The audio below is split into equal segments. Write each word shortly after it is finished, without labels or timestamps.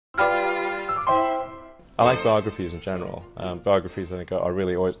I like biographies in general. Biographies, I think, are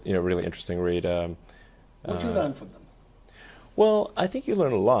really, really interesting read. What do you learn from them? Well, I think you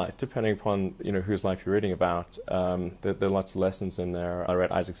learn a lot, depending upon whose life you're reading about. There are lots of lessons in there. I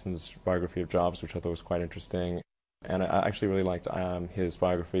read Isaacson's biography of Jobs, which I thought was quite interesting. And I actually really liked his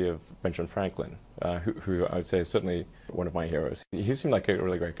biography of Benjamin Franklin, who I would say is certainly one of my heroes. He seemed like a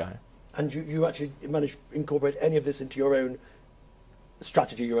really great guy. And you actually managed to incorporate any of this into your own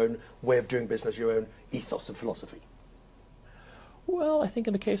strategy, your own way of doing business, your own ethos and philosophy? Well, I think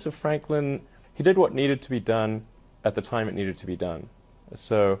in the case of Franklin, he did what needed to be done at the time it needed to be done.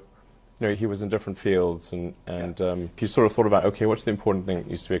 So, he was in different fields, and he sort of thought about, okay, what's the important thing that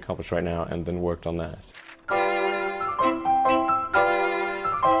needs to be accomplished right now, and then worked on that.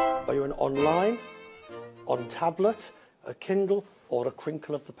 Are you an online, on tablet, a Kindle, or a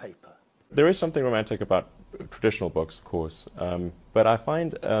crinkle of the paper? There is something romantic about traditional books, of course, but I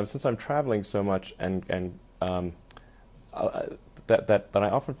find since I'm traveling so much that I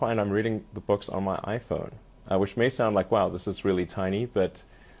often find I'm reading the books on my iPhone, which may sound like, wow, this is really tiny, but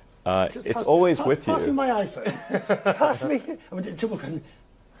it's always with you. Pass me my iPhone. Pass me.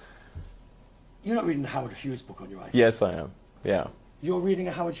 You're not reading the Howard Hughes book on your iPhone. Yes, I am. Yeah. You're reading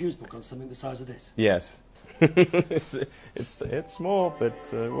a Howard Hughes book on something the size of this. Yes. it's small, but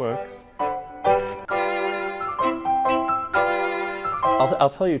it works. I'll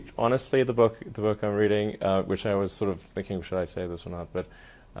tell you honestly, the book I'm reading, which I was sort of thinking, should I say this or not? But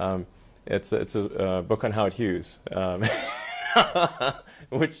it's a book on Howard Hughes,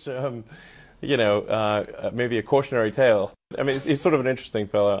 which maybe a cautionary tale. I mean, he's sort of an interesting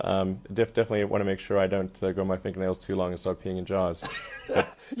fellow. Definitely want to make sure I don't grow my fingernails too long and start peeing in jars.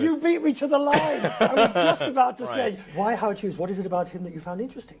 You beat me to the line. I was just about to say, why Howard Hughes? What is it about him that you found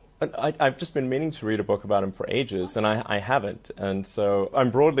interesting? I've just been meaning to read a book about him for ages, and I haven't. And so I'm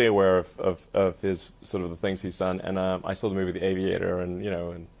broadly aware of his sort of the things he's done. And I saw the movie The Aviator, and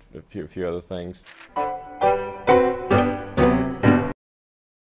and a few other things.